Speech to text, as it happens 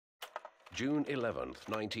June 11th,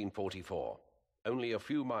 1944. Only a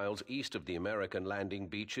few miles east of the American landing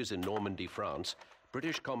beaches in Normandy, France,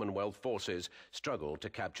 British Commonwealth forces struggle to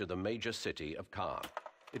capture the major city of Caen.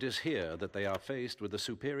 It is here that they are faced with the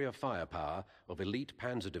superior firepower of elite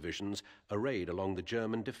panzer divisions arrayed along the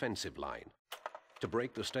German defensive line. To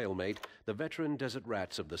break the stalemate, the veteran desert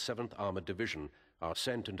rats of the 7th Armored Division are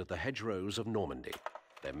sent into the hedgerows of Normandy.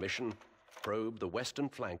 Their mission? Probe the western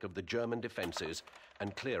flank of the German defenses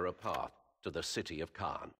and clear a path to the city of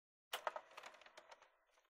Caen.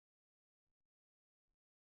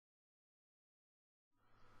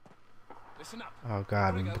 Oh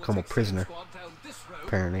god, I've become a prisoner.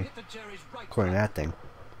 Apparently. According to that thing.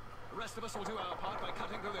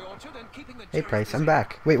 Hey Price, I'm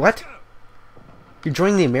back. Wait, what? You're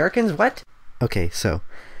joining the Americans? What? Okay, so,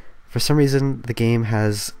 for some reason, the game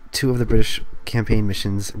has two of the British campaign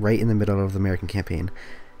missions right in the middle of the American campaign.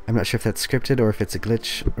 I'm not sure if that's scripted or if it's a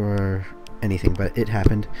glitch or anything, but it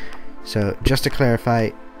happened. So, just to clarify,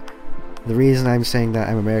 the reason I'm saying that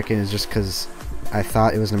I'm American is just because I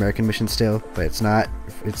thought it was an American mission still, but it's not.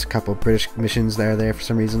 It's a couple of British missions that are there for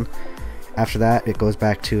some reason. After that, it goes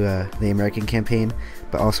back to the American campaign,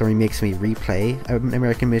 but also it makes me replay an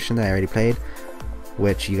American mission that I already played,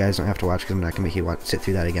 which you guys don't have to watch because I'm not going to make you sit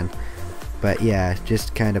through that again. But yeah,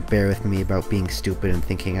 just kind of bear with me about being stupid and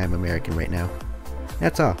thinking I'm American right now.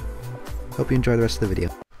 That's all. Hope you enjoy the rest of the video.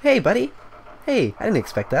 Hey, buddy! Hey, I didn't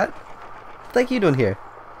expect that. What the heck are you doing here?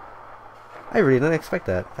 I really didn't expect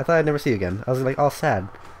that. I thought I'd never see you again. I was like all sad.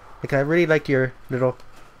 Like I really liked your little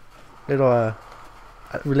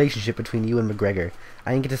relationship between you and McGregor.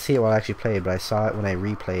 I didn't get to see it while I actually played, but I saw it when I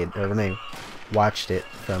replayed, or when I watched it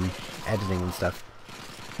from editing and stuff.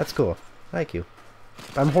 That's cool. I like you.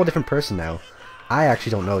 But I'm a whole different person now. I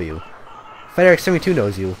actually don't know you. Federic 72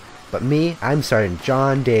 knows you, but me, I'm Sergeant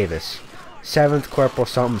John Davis, 7th Corporal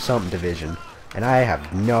something something Division, and I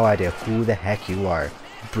have no idea who the heck you are,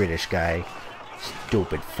 British guy.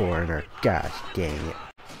 Stupid foreigner. Gosh dang it.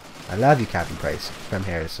 I love you, Captain Price. From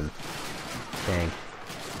Harrison. Dang.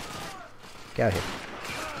 Get out of here.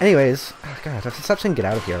 Anyways, oh god, I have to stop saying get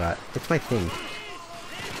out of here a lot. It's my thing.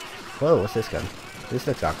 Whoa, what's this gun? This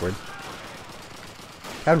looks awkward.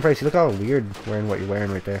 Captain Price, you look all weird wearing what you're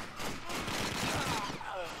wearing right there.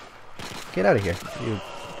 Get out of here, you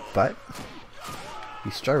butt.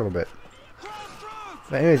 You struggle a bit.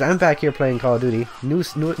 But anyways, I'm back here playing Call of Duty.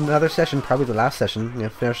 Another session, probably the last session. I'm gonna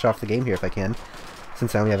finish off the game here if I can,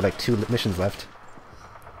 since I only have like 2 missions left.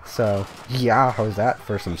 So, yeah, how's that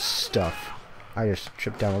for some stuff? I just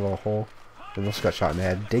tripped down a little hole. Almost got shot in the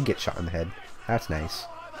head. Did get shot in the head. That's nice.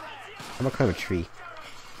 I'm gonna climb a tree.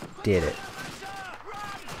 Did it.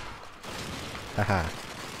 Haha.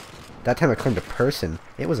 That time I climbed a person.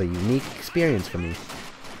 It was a unique experience for me.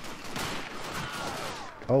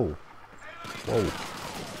 Oh. Whoa.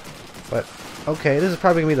 But, okay, this is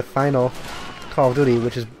probably going to be the final Call of Duty,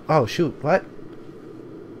 which is... Oh, shoot, what?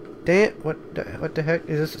 Dang it, what the heck?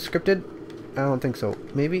 Is this scripted? I don't think so.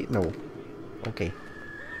 Maybe? No. Okay.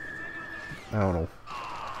 I don't know.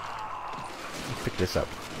 Let's pick this up.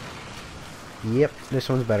 Yep, this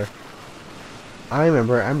one's better. I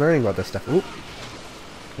remember, I'm learning about this stuff. Oop.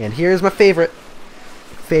 And here's my favorite.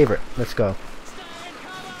 Let's go.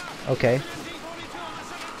 Okay.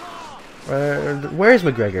 Where's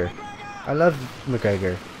McGregor? I love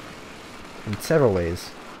McGregor in several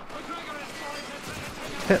ways.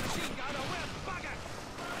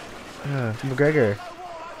 McGregor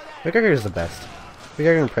is the best.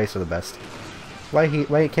 McGregor and Price are the best. Why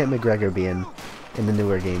can't McGregor be in the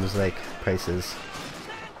newer games like Price is?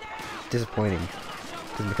 Disappointing.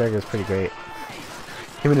 Because McGregor is pretty great.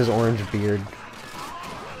 Him and his orange beard.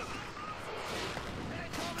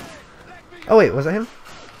 Oh wait, was that him?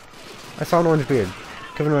 I saw an orange beard.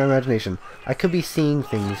 Covered my imagination. I could be seeing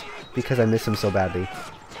things because I miss him so badly.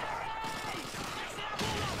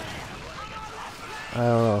 I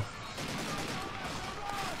don't know.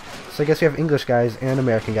 So I guess we have English guys and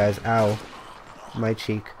American guys. Ow. My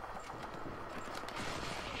cheek.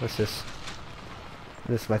 What's this?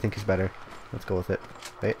 This I think is better. Let's go with it.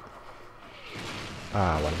 Wait.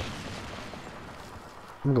 Ah, whatever.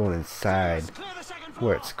 I'm going inside.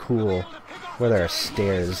 Where it's cool. Where there are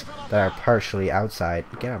stairs that are partially outside.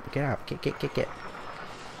 Get up, get up, get.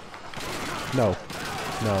 No.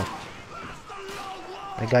 No.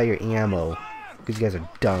 I got your ammo. Because you guys are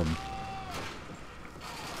dumb.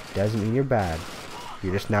 Doesn't mean you're bad.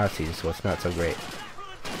 You're just Nazis, so it's not so great.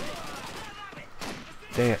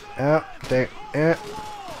 Dang it. Oh, dang it.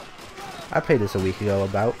 I played this a week ago,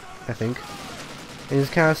 I think. And it's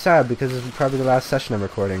kind of sad because this is probably the last session I'm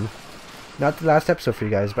recording. Not the last episode for you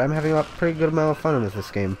guys, but I'm having a pretty good amount of fun with this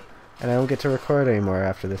game. And I don't get to record anymore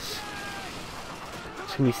after this.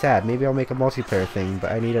 It's gonna be sad. Maybe I'll make a multiplayer thing, but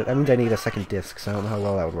that means I need a second disc, so I don't know how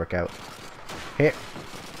well that would work out. Hit.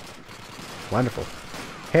 Wonderful.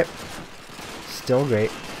 Hit. Still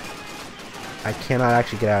great. I cannot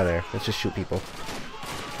actually get out of there. Let's just shoot people.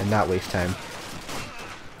 And not waste time.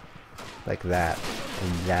 Like that.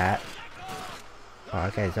 And that. Oh,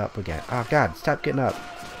 that guy's up again. Oh, God. Stop getting up.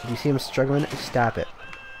 Do you see him struggling? Stop it.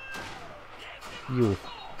 You.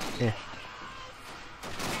 Eh.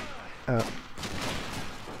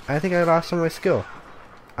 I think I lost some of my skill.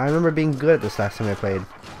 I remember being good at this last time I played.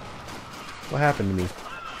 What happened to me?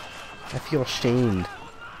 I feel ashamed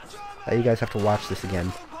that you guys have to watch this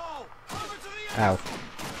again. Ow.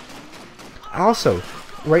 Also,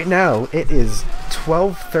 right now, it is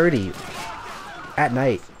 12:30 at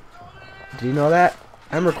night. Did you know that?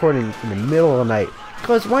 I'm recording in the middle of the night.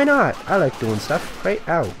 Because why not? I like doing stuff, right?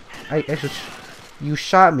 Ow. You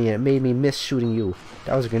shot me and it made me miss shooting you.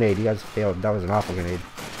 That was a grenade. You guys failed. That was an awful grenade.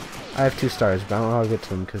 I have 2 stars, but I don't know how to get to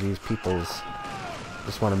them because these peoples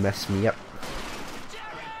just want to mess me up.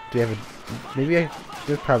 Do we have a... Maybe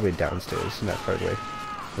there's probably downstairs in that part of the way.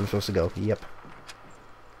 I'm supposed to go. Yep.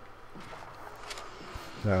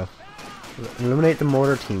 No. Eliminate the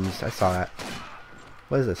mortar teams. I saw that.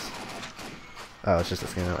 What is this? Oh, it's just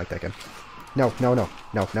this guy. I don't like that gun. No, no, no.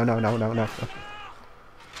 No, no, no, no, no, no.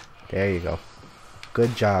 There you go.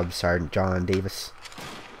 Good job, Sergeant John Davis.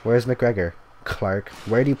 Where's McGregor? Clark.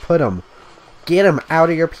 Where do you put him? Get him out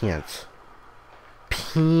of your pants.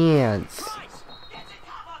 Pants.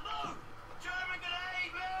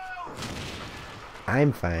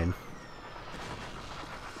 I'm fine.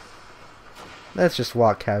 Let's just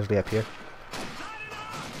walk casually up here.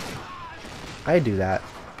 I do that.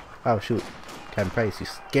 Oh shoot. Ken Price, you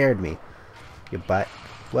scared me. You butt.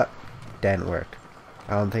 What? Didn't work.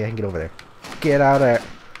 I don't think I can get over there. Get out of there.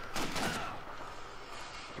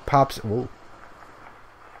 Pops. Whoa.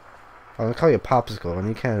 I'll call you a popsicle, and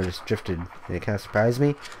you kind of just drifted, and it kind of surprised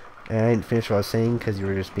me. And I didn't finish what I was saying because you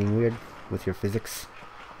were just being weird with your physics.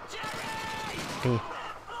 Hey.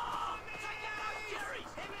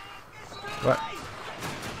 What?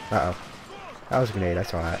 Uh-oh. That was a grenade, I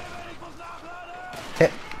saw that.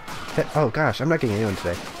 Hit! Hit! Oh gosh, I'm not getting anyone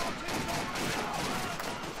today.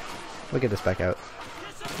 We'll get this back out.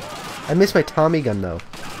 I missed my Tommy gun though.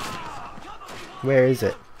 Where is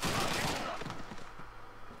it?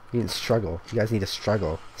 You didn't struggle. You guys need to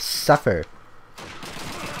struggle. Suffer.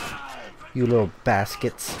 You little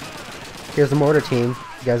baskets. Here's the mortar team.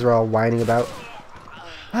 You guys are all whining about.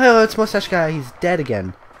 Oh, it's Mustache Guy. He's dead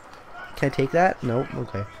again. Can I take that? Nope.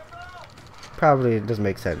 Okay. Probably doesn't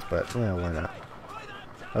make sense, but well, why not?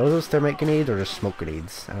 Are those thermite grenades or just smoke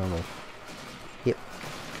grenades? I don't know. Yep.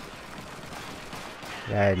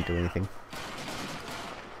 Yeah, I didn't do anything.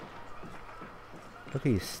 Look at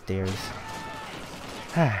these stairs.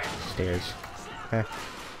 Ah, stairs. Huh.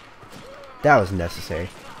 That was necessary.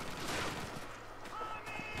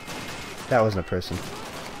 That wasn't a person.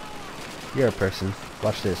 You're a person.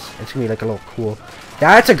 Watch this. It's gonna be like a little cool...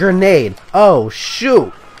 That's a grenade! Oh,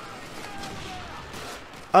 shoot!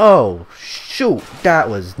 Oh, shoot! That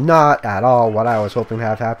was not at all what I was hoping to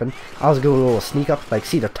have happen. I was going to do a little sneak up, like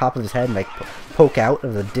see the top of his head and like poke out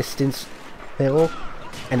of the distance hill.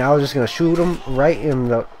 And I was just gonna shoot him right in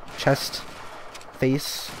the chest,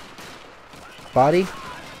 face, body.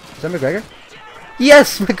 Is that McGregor?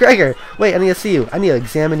 Yes, McGregor! Wait, I need to see you. I need to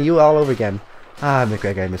examine you all over again. Ah,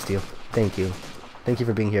 McGregor, I missed you. Thank you. Thank you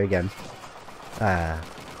for being here again. Ah,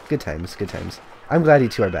 good times, good times. I'm glad you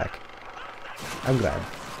two are back. I'm glad.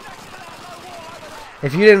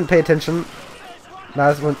 If you didn't pay attention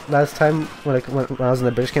last time when I was in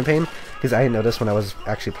the British campaign, because I didn't notice when I was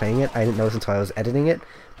actually playing it, I didn't notice until I was editing it,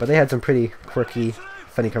 but they had some pretty quirky,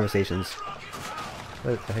 funny conversations.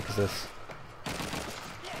 What the heck is this?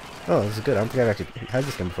 Oh, this is good. I don't think I've actually had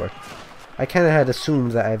this gun before. I kind of had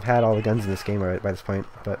assumed that I've had all the guns in this game by this point,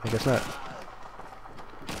 but I guess not.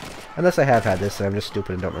 Unless I have had this and I'm just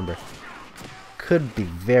stupid and don't remember. Could be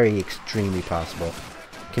very extremely possible,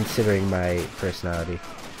 considering my personality.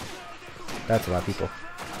 That's a lot of people.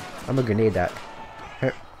 I'm gonna grenade that.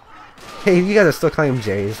 Hey, you guys are still calling them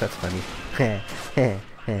Jerry's. That's funny.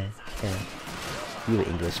 You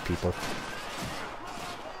English people.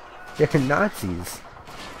 You're Nazis.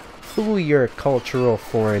 Ooh, your cultural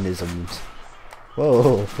foreignisms.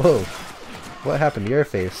 Whoa, whoa. What happened to your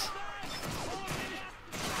face?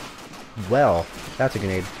 Well, that's a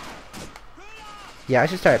grenade. Yeah, I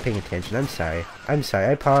should start paying attention. I'm sorry. I'm sorry.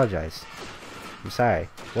 I apologize. I'm sorry.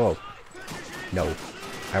 Whoa. No.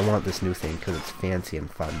 I want this new thing because it's fancy and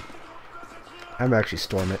fun. I'm actually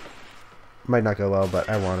storm it. Might not go well, but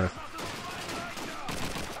I wanna.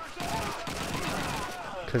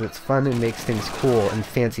 Because it's fun and makes things cool and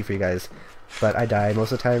fancy for you guys. But I die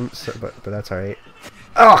most of the time, so, but that's alright.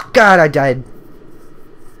 Oh god, I died!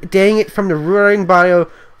 Dang it, from the roaring body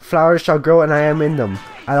flowers shall grow and I am in them.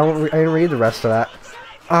 I didn't read the rest of that.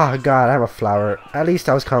 Oh god, I'm a flower. At least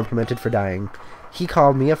I was complimented for dying. He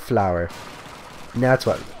called me a flower. And that's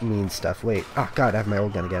what means stuff. Wait, oh god, I have my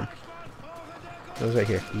old gun again. It was right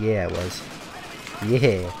here. Yeah, it was.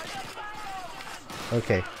 Yeah.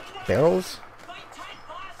 Okay. Barrels?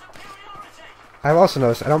 I've also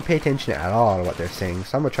noticed I don't pay attention at all to what they're saying,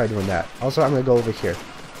 so I'm going to try doing that. Also, I'm going to go over here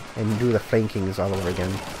and do the flankings all over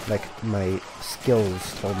again, like my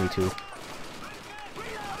skills told me to.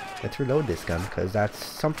 Let's reload this gun, because that's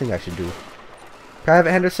something I should do.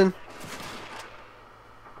 Private Henderson?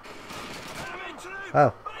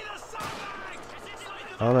 Oh.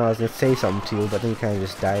 I don't know, I was going to say something to you, but then you kind of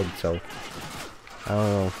just died, so... I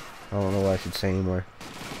don't know. I don't know what I should say anymore.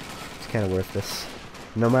 It's kind of worthless.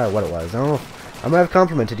 No matter what it was. I don't know. I might have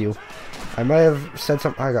complimented you. I might have said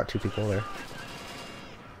something. I got 2 people there.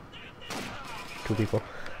 2 people.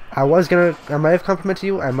 I might have complimented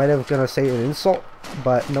you. I might have gonna say an insult,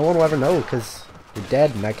 but no one will ever know because you're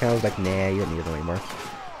dead. And I kind of was like, nah, you don't need it anymore.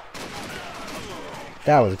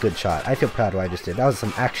 That was a good shot. I feel proud of what I just did. That was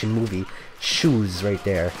some action movie shoes right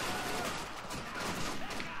there.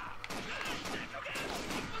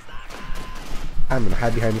 I'm gonna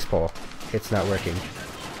hide behind this pole. It's not working.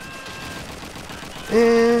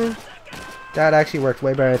 That actually worked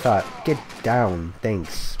way better than I thought. Get down.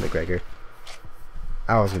 Thanks, McGregor.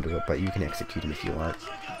 I was gonna do it, but you can execute him if you want.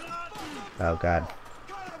 Oh god.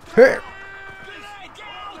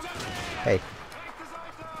 Hey.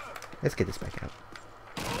 Let's get this back out.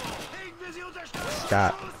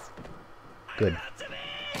 Stop. Good.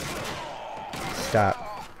 Stop.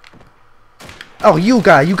 Oh, you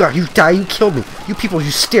die, you killed me. You people, you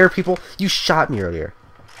stare people, you shot me earlier.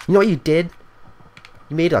 You know what you did?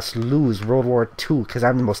 You made us lose World War II because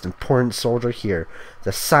I'm the most important soldier here.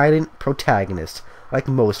 The silent protagonist, like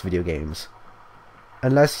most video games.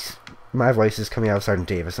 Unless my voice is coming out of Sergeant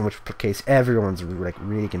Davis, in which case everyone's like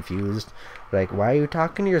really confused. Like, why are you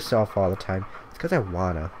talking to yourself all the time? It's because I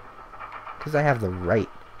wanna. Because I have the right.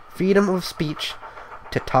 Freedom of speech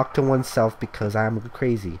to talk to oneself because I'm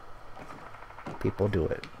crazy. People do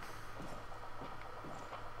it.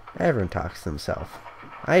 Everyone talks to themselves.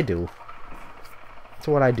 I do. It's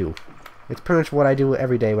what I do. It's pretty much what I do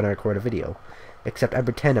every day when I record a video. Except I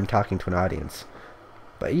pretend I'm talking to an audience.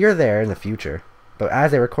 But you're there in the future. But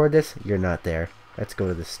as I record this, you're not there. Let's go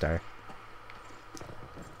to this star.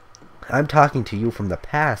 I'm talking to you from the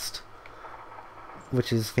past.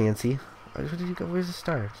 Which is fancy. Where did you go? Where's the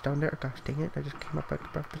star? It's down there. Gosh dang it. I just came up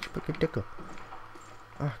like a dickle.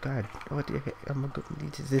 Oh god. Oh, I'm gonna go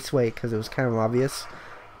this way because it was kind of obvious.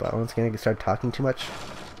 But once again I start talking too much.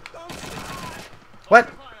 What?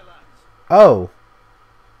 Oh.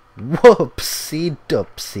 Whoopsie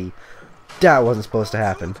doopsie. That wasn't supposed to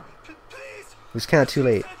happen. It was kind of too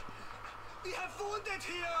late.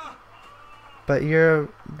 But you're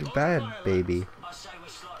bad, baby.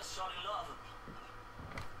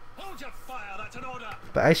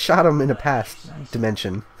 But I shot him in a past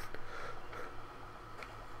dimension.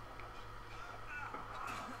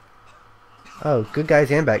 Oh, good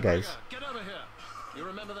guys and bad guys. Get over here. You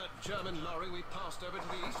remember that German lorry we passed over to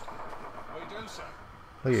the east? We do, sir.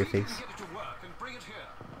 Look at your face. Get it to work and bring it here.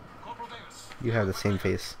 Corporal Davis. You have the same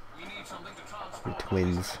face. We need something to transport. You're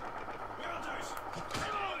twins.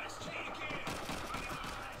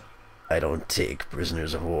 I don't take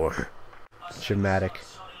prisoners of war. Dramatic.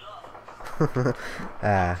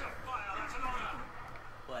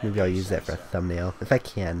 Maybe I'll use that for a thumbnail. If I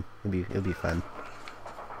can. It'll be fun.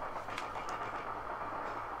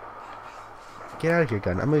 Get out of here,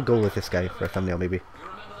 gun. I'm gonna go with this guy for a thumbnail, maybe.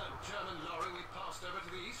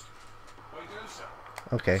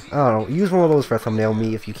 Okay. I don't know. Use one of those for a thumbnail,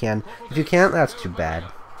 me, if you can. If you can't, that's too bad.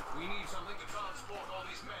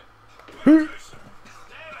 Look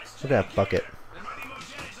at that bucket.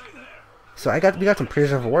 So we got some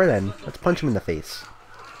prisoners of war then. Let's punch him in the face.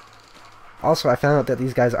 Also, I found out that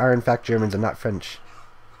these guys are in fact Germans and not French.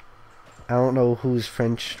 I don't know who's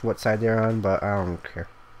French, what side they're on, but I don't care.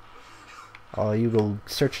 Oh, you go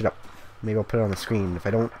search it up. Maybe I'll put it on the screen. If I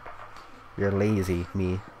don't, you're lazy,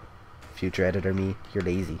 me. Future editor, me. You're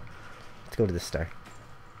lazy. Let's go to this star.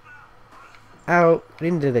 Out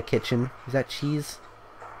into the kitchen. Is that cheese?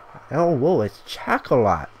 Oh, whoa, it's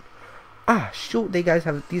chocolate. Ah, shoot, these guys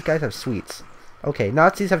have sweets. Okay,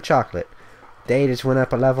 Nazis have chocolate. They just went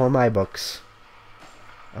up a level in my books.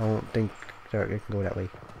 I don't think I can go that way.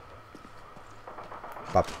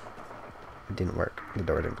 Bop. It didn't work. The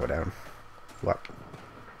door didn't go down. What?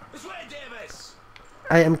 This way, Davis.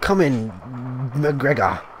 I am coming,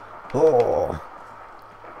 McGregor. Oh.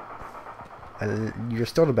 You're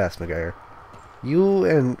still the best, McGregor. You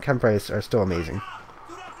and Ken Price are still amazing.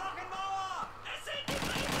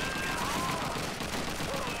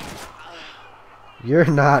 You're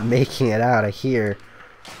not making it out of here.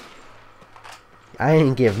 I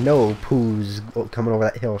ain't give no poos coming over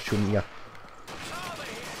that hill shooting ya.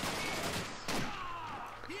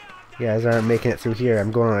 You guys aren't making it through here.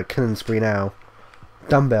 I'm going on a killing spree now.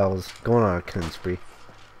 Dumbbells. Going on a killing spree.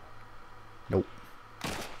 Nope.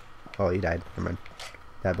 Oh, he died. Never mind.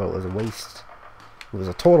 That boat was a waste. It was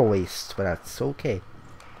a total waste, but that's okay.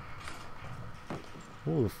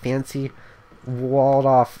 Ooh, fancy walled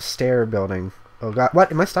off stair building. Oh god,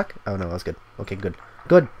 what? Am I stuck? Oh no, that was good. Okay, good.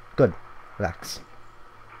 Good, good. Relax.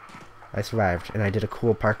 I survived, and I did a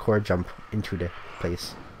cool parkour jump into the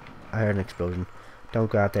place. I heard an explosion. Don't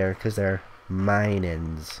go out there, because they're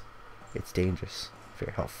mine-ins. It's dangerous for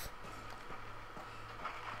your health.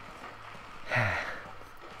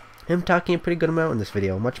 I'm talking a pretty good amount in this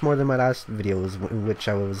video. Much more than my last videos, in which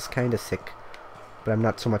I was kind of sick. But I'm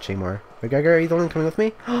not so much anymore. McGregor, are you the one coming with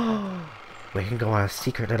me? We can go on a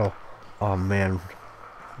secret little... Oh man.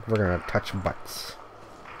 We're gonna touch butts.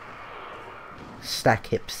 Stack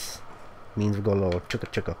hips. Means we go a little chugga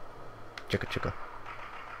chugga. Chugga chugga.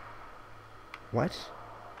 What?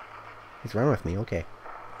 He's running with me, okay.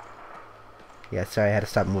 Yeah, sorry, I had to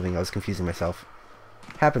stop moving. I was confusing myself.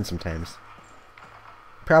 Happens sometimes.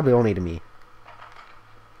 Probably only to me.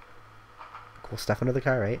 Cool stuff under the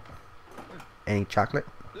car, right? Any chocolate?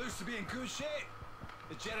 Looks to be in good shape.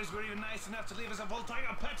 The Jerrys were even nice enough to leave us a full tank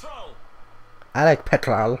of petrol. I like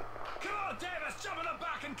petrol. Come on, Davis, jump in the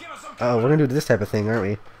back and give us some. Oh, we're gonna do this type of thing, aren't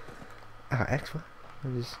we? X, what?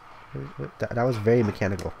 That was very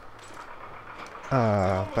mechanical.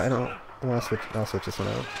 But I don't want to switch. I'll switch this one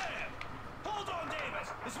out. Hold on, Davis.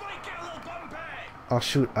 This might get a little bumpy. I'll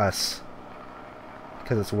shoot us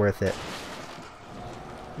because it's worth it.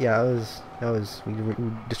 Yeah, we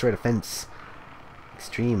destroyed a fence.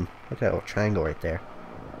 Extreme. Look at that little triangle right there.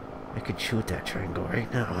 I could shoot that triangle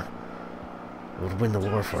right now. It would win the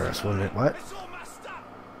war for us, wouldn't it? What?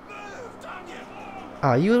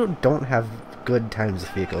 Ah, you don't have good times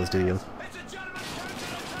with vehicles, do you?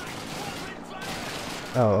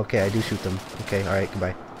 Oh, okay, I do shoot them. Okay, alright,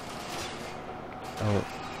 goodbye. Oh.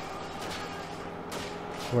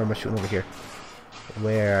 Where am I shooting over here?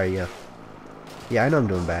 Where are you? Yeah, I know I'm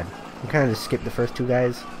doing bad. I kind of just skipped the first two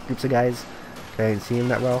guys, groups of guys. I didn't see him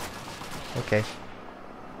that well. Okay.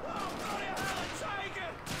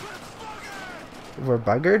 We're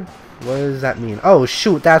buggered? What does that mean? Oh,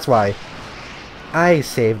 shoot, that's why. I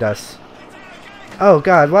saved us. Oh,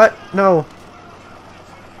 God, what? No.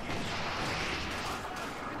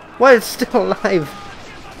 What? It's still alive.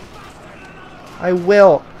 I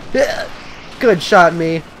will. Good shot,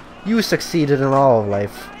 me. You succeeded in all of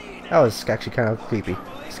life. That was actually kind of creepy.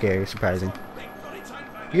 Scary, surprising.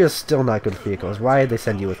 You're still not good with vehicles. Why did they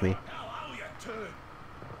send you with me?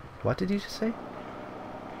 What did you just say?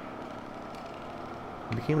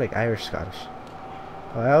 You became like Irish Scottish.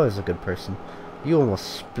 Oh, that was a good person. You almost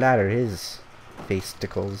splattered his face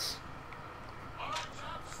tickles.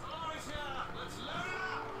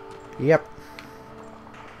 Yep.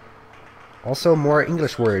 Also more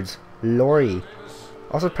English words. Lorry.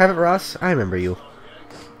 Also Private Ross, I remember you.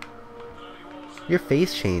 Your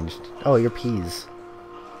face changed. Oh, you're Peas.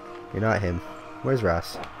 You're not him. Where's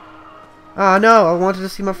Ross? Ah, no! I wanted to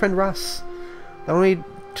see my friend Ross.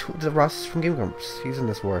 The Ross from Game Grumps. He's in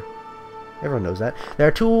this war. Everyone knows that. There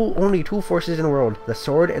are only two forces in the world. The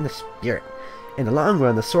sword and the spirit. In the long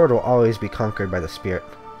run, the sword will always be conquered by the spirit.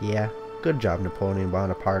 Yeah. Good job, Napoleon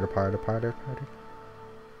Bonaparte.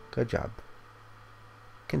 Good job.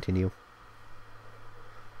 Continue.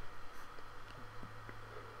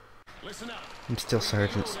 Listen up. I'm still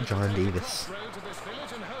Sergeant John Davis.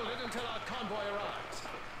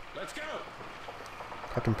 Let's go.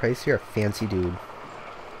 Captain Price, you're a fancy dude.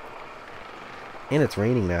 And it's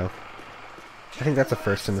raining now. I think that's a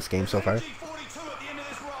first in this game so far.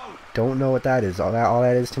 Don't know what that is. All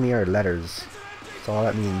that is to me are letters. That's all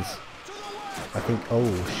that means. I think...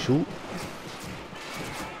 Oh, shoot.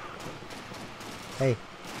 Hey.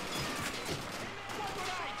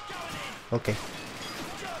 Okay.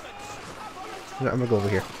 I'm gonna go over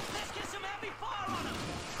here.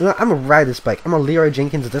 You know, I'm gonna ride this bike. I'm gonna Leroy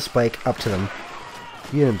Jenkins this bike up to them.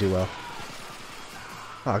 You didn't do well.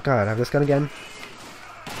 Oh god, I have this gun again.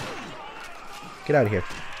 Get out of here.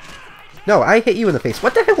 No, I hit you in the face.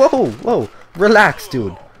 What the heck? Whoa, whoa. Relax,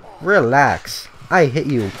 dude. Relax. I hit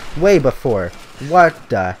you way before. What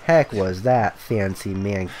the heck was that, fancy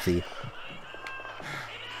mancy?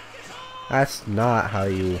 That's not how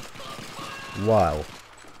you... Wow.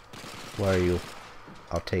 Where are you?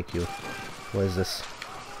 I'll take you. What is this?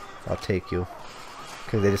 I'll take you.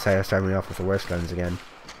 Because they decided to start me off with the worst guns again.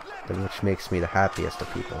 Which makes me the happiest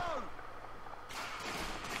of people.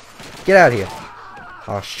 Get out of here.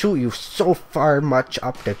 I'll shoot you so far much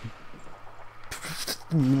up the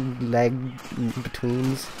leg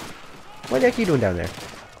betweens. What the heck are you doing down there?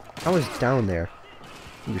 I was down there.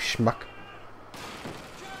 You schmuck.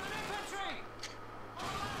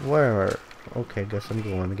 Where? Okay, guess I'm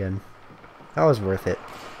going again. That was worth it.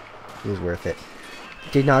 It was worth it.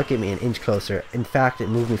 Did not get me an inch closer. In fact, it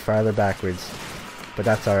moved me farther backwards. But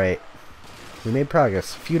that's alright. We made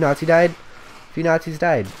progress. Few Nazis died. Few Nazis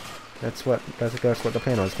died. That's what the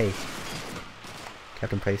plan was. Hey.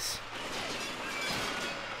 Captain Price.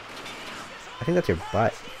 I think that's your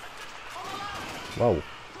butt. Whoa.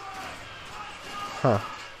 Huh.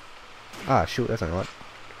 Ah, shoot, that's not what.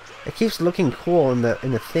 It keeps looking cool in the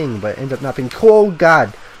thing, but it ends up not being cool. Oh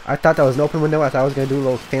god! I thought that was an open window. I thought I was gonna do a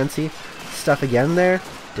little fancy stuff again there.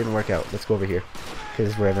 Didn't work out. Let's go over here. Because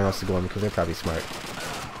this is where everyone else is going, because they're probably smart.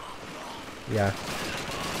 Yeah.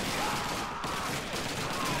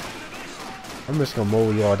 I'm just gonna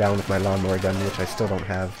mow you all down with my lawnmower gun, which I still don't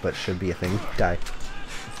have, but should be a thing. Die.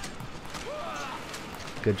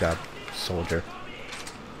 Good job, soldier.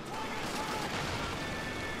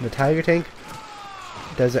 The Tiger tank,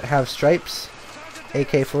 does it have stripes?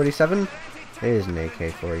 AK-47? It is an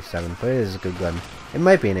AK-47, but it is a good gun. It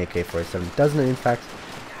might be an AK-47. Doesn't it? In fact,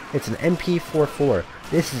 it's an MP-44.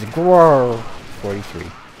 This is a GROR 43.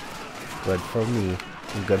 Good for me.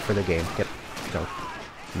 And good for the game. Yep. No.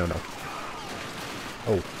 No, no.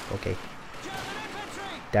 Oh, okay.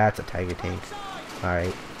 That's a Tiger tank.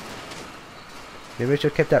 Alright. Maybe I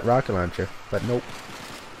should have kept that rocket launcher, but nope.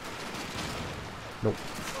 Nope.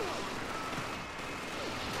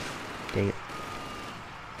 Dang it.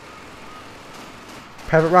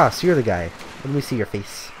 Private Ross, you're the guy. Let me see your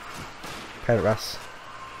face. Private Ross.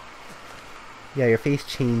 Yeah, your face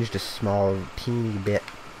changed a small, teeny bit.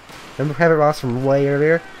 Remember Private Ross from way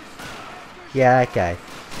earlier? Yeah, that guy.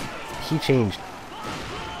 He changed.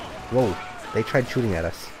 Whoa, they tried shooting at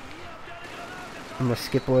us. I'm gonna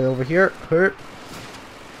skip away over here. Hurt.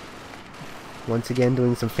 Once again,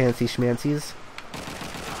 doing some fancy schmancies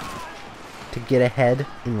to get ahead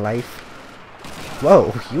in life.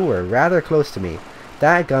 Whoa, you were rather close to me.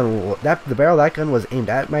 That gun, the barrel of that gun was aimed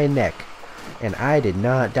at my neck, and I did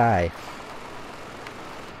not die.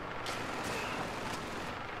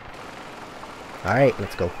 Alright,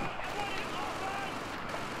 let's go.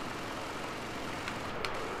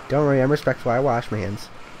 Don't worry, I'm respectful. I wash my hands.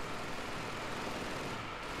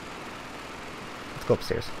 Let's go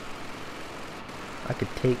upstairs. I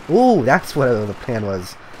could take... Ooh, that's what the plan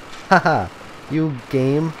was. Haha, you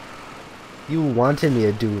game. You wanted me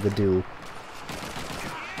to do the do.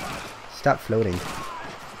 Stop floating.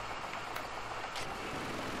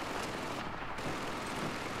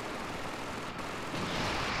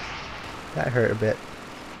 That hurt a bit.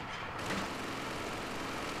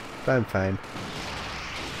 But I'm fine.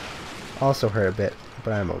 Also hurt a bit,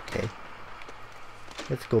 but I'm okay.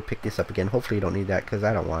 Let's go pick this up again. Hopefully you don't need that, because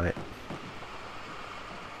I don't want it.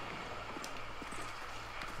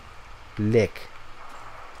 Lick.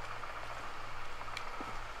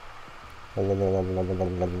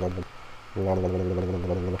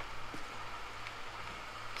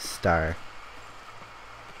 Star.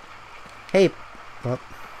 Hey. Oh.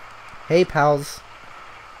 Hey, pals.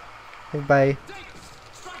 Everybody.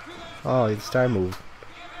 Oh, the star moved.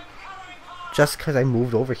 Just because I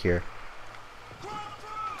moved over here. You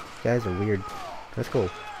guys are weird. Let's go.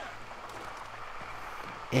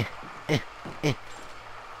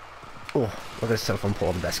 Oh, look at this cell phone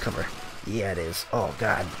pole, the best cover. Yeah, it is. Oh,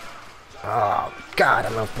 God. Oh, God, I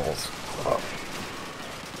love poles.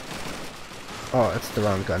 Oh, it's the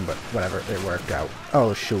wrong gun, but whatever. It worked out.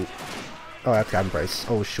 Oh, shoot. Oh, that's got Bryce.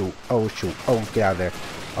 Oh, shoot. Oh, shoot. Oh, get out of there.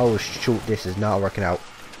 Oh, shoot. This is not working out.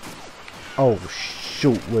 Oh,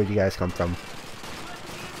 shoot. Where'd you guys come from?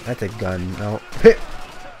 That's a gun. No.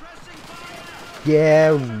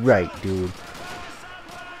 Yeah, right, dude.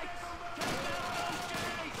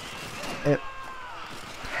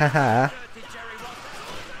 Haha.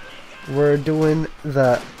 We're doing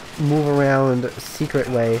the move around secret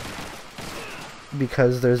way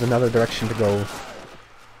because there's another direction to go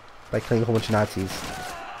by killing a whole bunch of Nazis.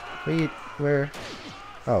 Where?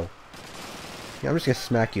 Oh. Yeah, I'm just gonna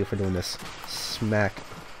smack you for doing this. Smack.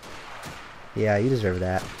 Yeah, you deserve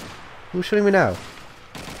that. Who's shooting me now?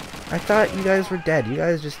 I thought you guys were dead. You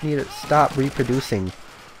guys just need to stop reproducing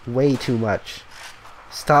way too much.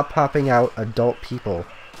 Stop popping out adult people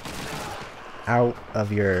out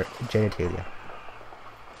of your genitalia.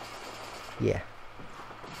 Yeah.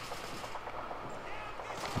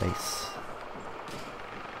 Nice.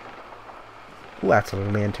 Ooh, that's a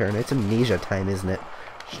little man turn. It's amnesia time, isn't it?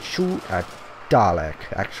 Shoot a Dalek,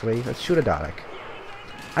 actually. Let's shoot a Dalek.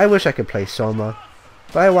 I wish I could play Soma,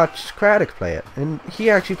 but I watched Craddock play it, and he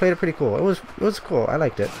actually played it pretty cool. It was cool. I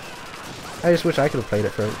liked it. I just wish I could have played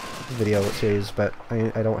it for a video series, but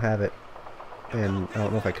I don't have it, and I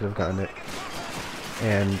don't know if I could have gotten it.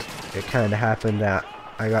 And it kind of happened that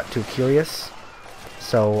I got too curious,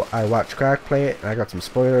 so I watched Craddock play it, and I got some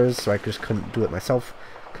spoilers, so I just couldn't do it myself,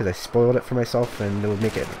 because I spoiled it for myself, and it would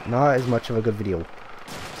make it not as much of a good video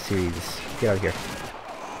series. Get out of here.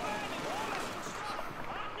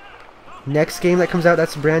 Next game that comes out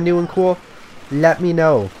that's brand new and cool, let me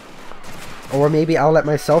know. Or maybe I'll let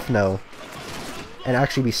myself know and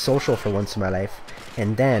actually be social for once in my life,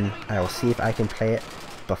 and then I'll see if I can play it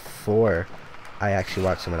before I actually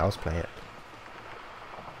watch someone else play it.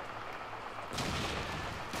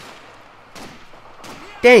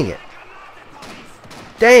 Dang it!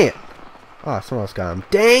 Dang it! Oh, someone else got him.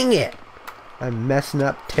 Dang it! I'm messing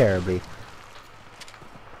up terribly.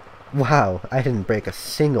 Wow, I didn't break a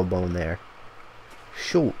single bone there.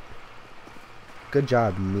 Shoot. Good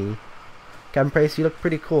job, me. Captain Price, you look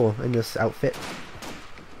pretty cool in this outfit.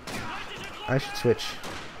 I should switch.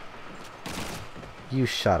 You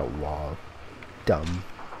shot a wall. Dumb.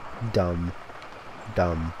 Dumb.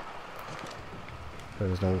 Dumb. There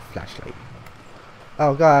was no flashlight.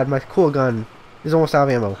 Oh god, my cool gun is almost out of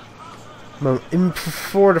ammo. I'm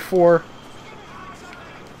 4 to 4.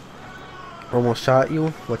 Almost shot you.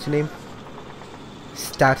 What's your name?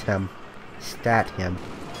 Stat him. Stat him.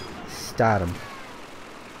 Stat him.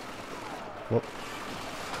 Whoop.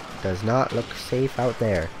 Does not look safe out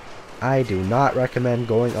there. I do not recommend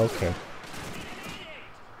going. Okay.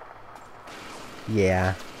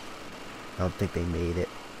 Yeah. I don't think they made it.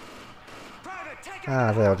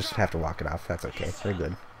 Ah, they'll just have to walk it off. That's okay. They're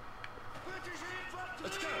good.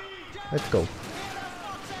 Let's go.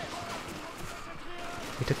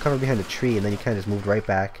 He took cover behind a tree and then he kind of just moved right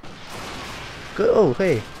back. Good. Oh,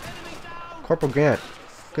 hey. Corporal Grant.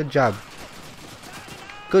 Good job.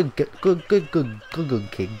 Good kid. Good.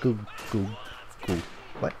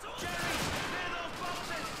 What?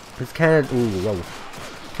 It's kind of. Ooh, whoa.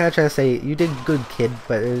 Kind of trying to say you did good, kid,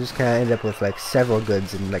 but it just kind of ended up with like several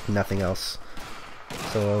goods and like nothing else.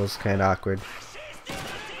 So it was kind of awkward. You're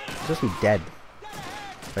supposed to be dead.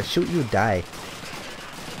 If I shoot you, die.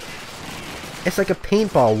 It's like a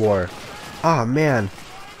paintball war. Oh man.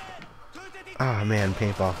 Oh man,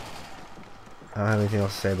 paintball. I don't have anything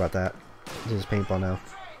else to say about that. This is paintball now.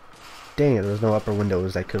 Dang it, there was no upper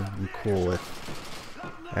windows I could be cool with.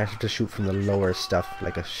 I have to shoot from the lower stuff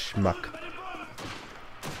like a schmuck.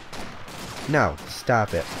 No,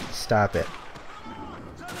 stop it. Stop it.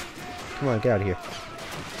 Come on, get out of here.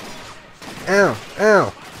 Ow!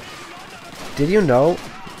 Ow! Did you know?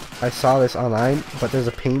 I saw this online, but there's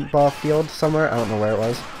a paintball field somewhere, I don't know where it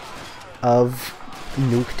was, of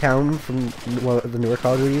Nuketown from one of the newer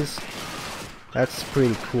Call of Duties. That's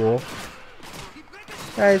pretty cool.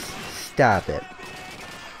 Guys, stop it.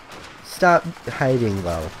 Stop hiding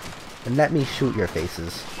though, and let me shoot your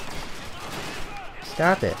faces.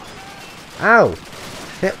 Stop it. Ow!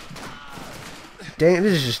 Dang it,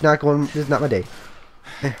 this is just not going, this is not my day.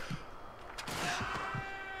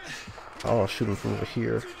 Oh, I'll shoot him from over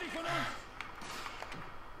here.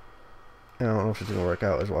 I don't know if it's gonna work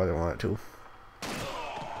out as well as I want it to.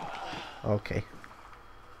 Okay.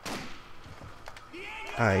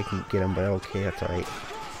 I can get him, but okay, that's alright.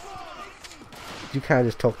 You kind of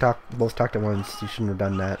just both talked at once. You shouldn't have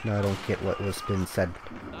done that. Now I don't get what was been said.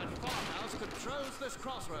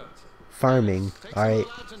 Farming. Alright.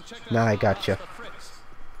 Now I gotcha.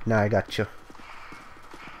 Now I gotcha.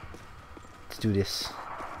 Let's do this.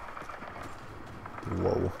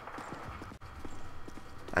 Whoa.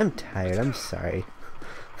 I'm tired. I'm sorry.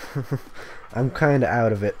 I'm kind of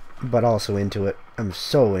out of it, but also into it. I'm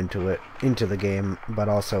so into it. Into the game, but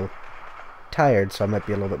also tired, so I might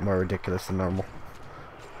be a little bit more ridiculous than normal.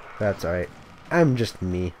 That's alright. I'm just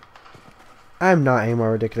me. I'm not any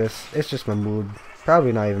more ridiculous. It's just my mood.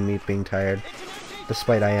 Probably not even me being tired.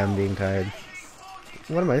 Despite I am being tired.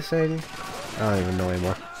 What am I saying? I don't even know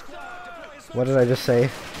anymore. What did I just say?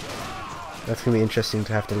 That's gonna be interesting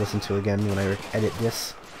to have to listen to again when I edit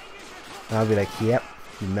this. And I'll be like, yep,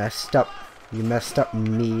 you messed up. You messed up,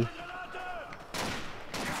 me.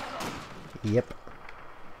 Yep.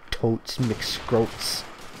 Totes McScroats.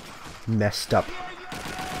 Messed up.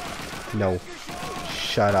 No.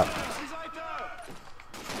 Shut up.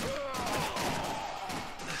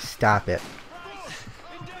 Stop it.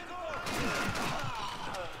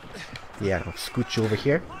 Yeah, I'll scooch you over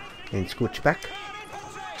here and scooch back.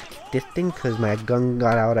 This thing, because my gun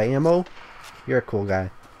got out of ammo. You're a cool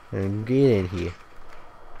guy. And get in here.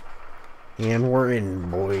 And we're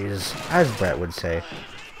in, boys. As Brett would say.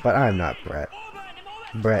 But I'm not Brett.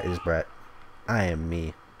 Brett is Brett. I am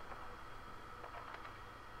me.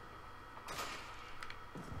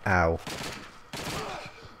 Ow.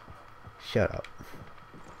 Shut up.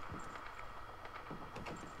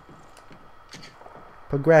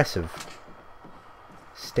 Progressive.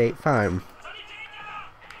 State Farm.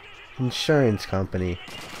 Insurance company.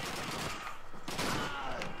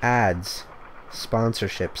 Ads.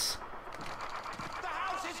 Sponsorships.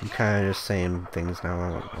 I'm kind of just saying things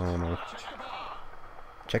now. I don't know.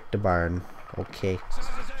 Check the barn. Okay.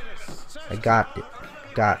 I got it.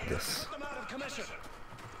 Got this.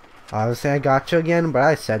 I was saying I got you again, but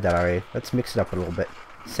I said that already. Let's mix it up a little bit.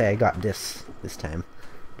 Say I got this time.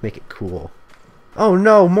 Make it cool. Oh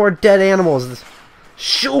no! More dead animals!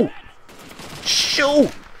 Shoot!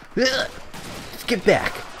 Shoot! Ugh. Let's get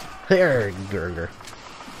back. There, Gurger.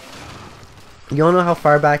 You wanna know how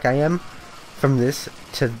far back I am from this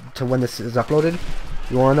to when this is uploaded?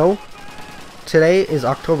 You wanna know? Today is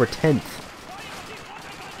October 10th.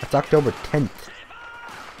 That's October 10th.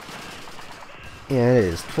 And it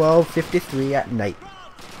is 12:53 at night.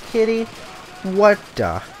 Kitty, what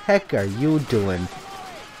the heck are you doing?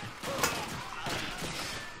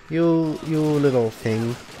 You little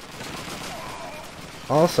thing.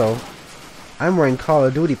 Also, I'm wearing Call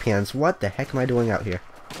of Duty pants. What the heck am I doing out here?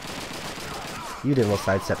 You did a little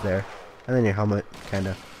sidestep there. And then your helmet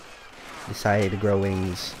kinda decided to grow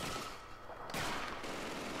wings.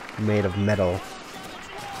 Made of metal.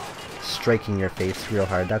 Striking your face real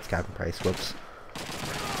hard. That's Captain Price. Whoops.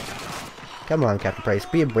 Come on, Captain Price.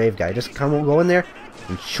 Be a brave guy. Just go in there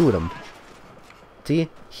and shoot him. See?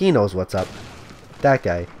 He knows what's up. That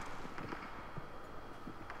guy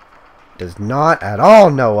does not at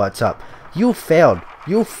all know what's up. You failed.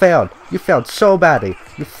 You failed. You failed so badly.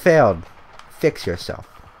 You failed. Fix yourself.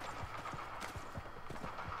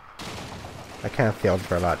 I kind of failed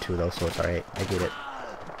for a lot too, though, so it's alright. I get it.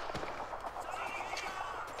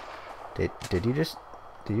 Did you just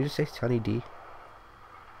say Sonny D?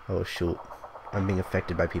 Oh shoot. I'm being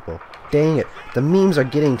affected by people. Dang it. The memes are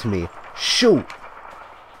getting to me. Shoot.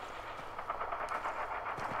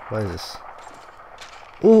 What is this?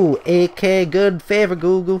 Ooh, AK, good favor,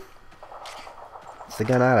 Google. It's the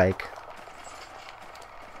gun I like.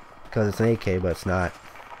 Because it's an AK, but it's not.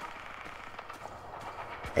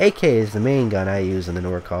 AK is the main gun I use in the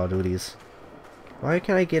newer Call of Duties. Why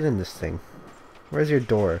can't I get in this thing? Where's your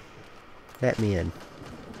door? Let me in.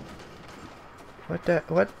 What the?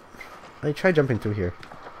 What? I try jumping through here.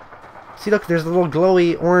 See, look, there's a little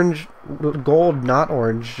glowy orange, gold, not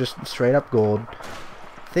orange, just straight up gold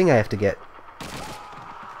thing I have to get.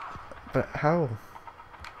 But how?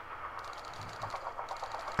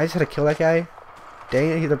 I just had to kill that guy?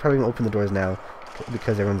 Dang it, they're probably going to open the doors now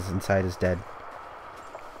because everyone's inside is dead.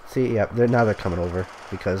 See, yeah, now they're coming over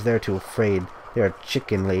because they're too afraid. They're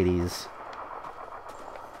chicken ladies.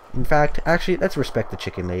 In fact, actually, let's respect the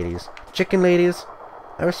chicken ladies. Chicken ladies,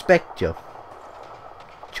 I respect you.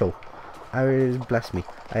 Cho. Bless me.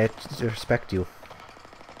 I respect you.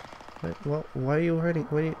 What? Well, why are you hurting?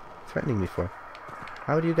 What are you threatening me for?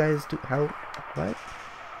 How do you guys do? How? What?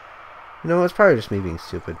 You know, it's probably just me being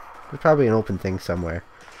stupid. There's probably an open thing somewhere.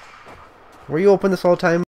 Were you open this whole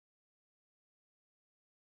time?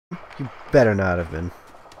 You better not have been.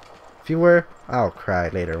 If you were, I'll cry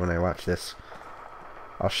later when I watch this.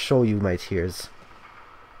 I'll show you my tears.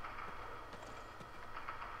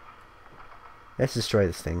 Let's destroy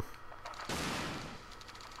this thing.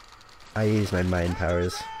 I use my mind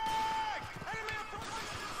powers.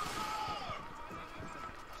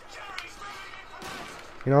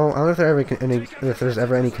 You know, I don't know if there's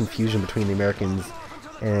ever any confusion between the Americans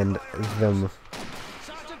and them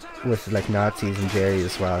with like Nazis and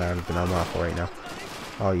Jerry's. Well, I'm awful right now.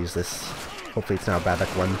 I'll use this. Hopefully it's not a bad luck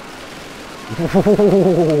one.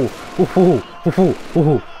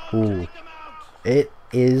 It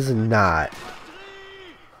is not.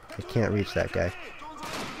 I can't reach that guy.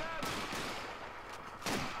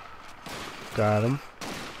 Got him.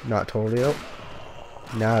 Not totally out.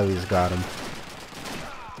 Now he's got him.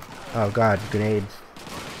 Oh god, grenades.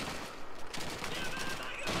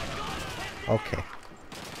 Okay.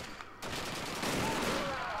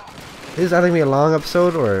 This is either going to be a long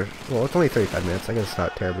episode or... Well, it's only 35 minutes. I guess it's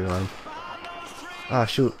not terribly long. Oh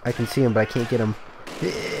shoot, I can see him, but I can't get him.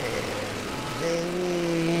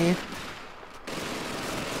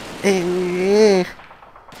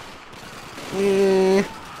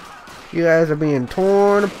 You guys are being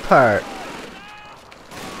torn apart.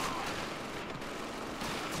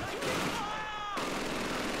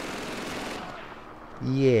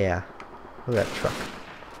 Yeah. Look at that truck.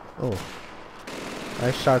 Oh.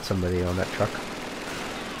 I shot somebody on that truck.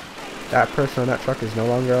 That person on that truck is no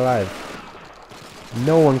longer alive.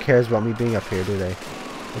 No one cares about me being up here, do they?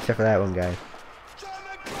 Except for that one guy.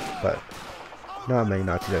 But not many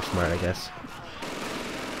Nazis are smart, I guess.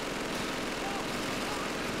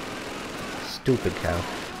 Stupid cow.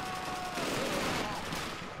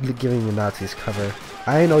 Giving the Nazis cover.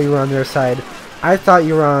 I know you were on their side. I thought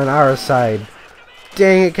you were on our side.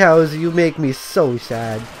 Dang it, cows, you make me so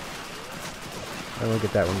sad. I want to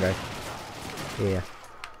get that one guy. Yeah.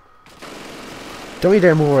 Don't you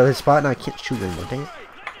dare move over this spot. Now I can't shoot anymore. Dang it.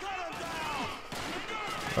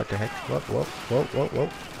 What the heck? Whoa, whoa, whoa, whoa, whoa,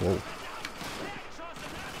 whoa.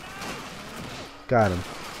 Got him.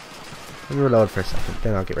 Let me reload for a second.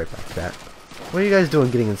 Then I'll get right back to that. What are you guys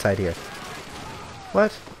doing getting inside here?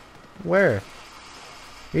 What? Where?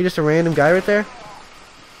 Are you just a random guy right there?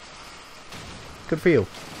 Good for you.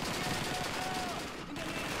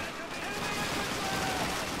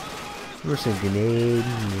 We're just gonna grenade.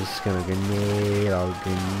 I'm just gonna grenade. I'll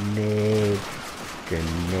grenade.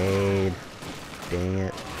 Grenade. Dang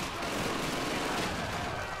it.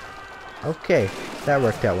 Okay, that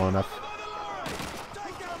worked out well enough.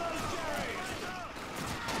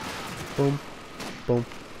 Boom. Boom.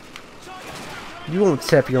 You won't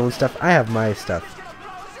set up your own stuff. I have my stuff.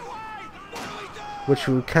 Which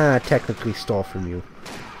we kinda technically stole from you.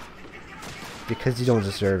 Because you don't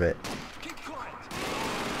deserve it.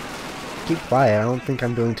 Keep quiet. I don't think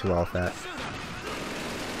I'm doing too well with that.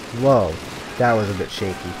 Whoa. That was a bit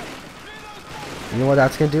shaky. You know what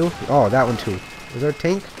that's gonna do? Oh, that one too. Is there a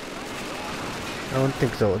tank? I don't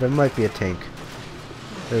think so. There might be a tank.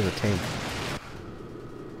 There's a tank.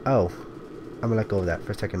 Oh. I'm gonna let go of that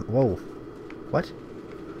for a second. Whoa. What?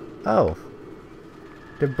 Oh.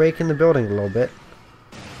 They're breaking the building a little bit.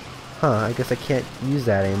 Huh, I guess I can't use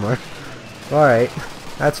that anymore. Alright.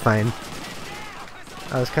 That's fine.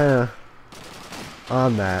 I was kinda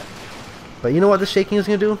on that. But you know what the shaking is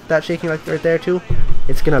gonna do? That shaking like right there too?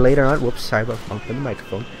 It's gonna later on, whoops, sorry about bumping the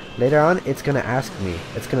microphone. Later on, it's gonna ask me.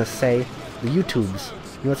 It's gonna say, the YouTubes.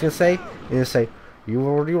 You know what it's gonna say? It's gonna say,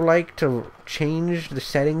 would you like to change the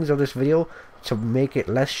settings of this video to make it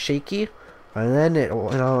less shaky? And then I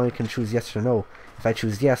only can choose yes or no. If I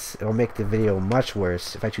choose yes, it'll make the video much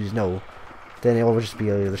worse. If I choose no, then it will just be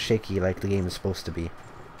a little shaky like the game is supposed to be.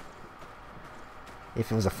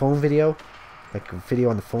 If it was a phone video, like a video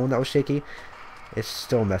on the phone that was shaky, it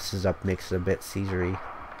still messes up, makes it a bit seizury.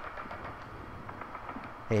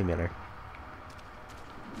 Hey, Miller.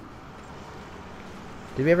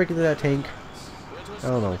 Did we ever get to that tank? I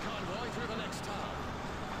don't know.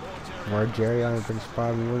 More Jerry on been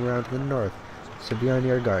spotted moving around to the north, so be on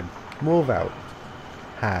your guard. Move out.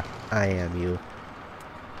 Ha, I am you.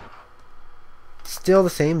 Still the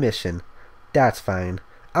same mission. That's fine.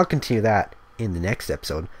 I'll continue that in the next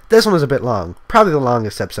episode. This one was a bit long. Probably the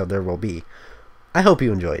longest episode there will be. I hope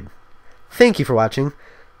you enjoyed. Thank you for watching,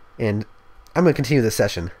 and I'm going to continue this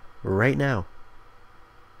session right now.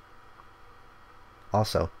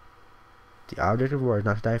 Also, the object of war is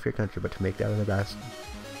not to die for your country, but to make that other bass.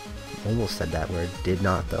 Almost said that word. Did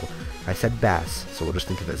not, though. I said bass, so we'll just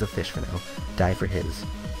think of it as a fish for now. Die for his.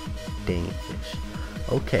 Dang it, fish.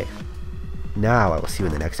 Okay. Now I will see you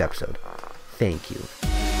in the next episode. Thank you. You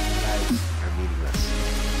guys are meaningless.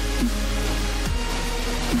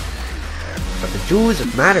 But the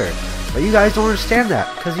Jews matter. But you guys don't understand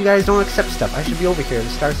that, because you guys don't accept stuff. I should be over here. The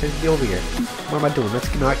star says to be over here. What am I doing? Let's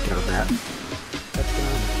not get on that. Let's get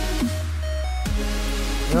on that.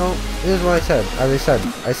 Well, here's what I said. As I said,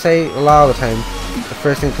 I say a lot of the time, the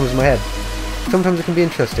first thing that comes to my head. Sometimes it can be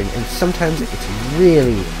interesting, and sometimes it's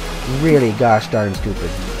really, really gosh darn stupid.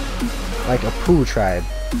 Like a poo tribe.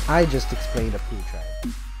 I just explained a poo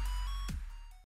tribe.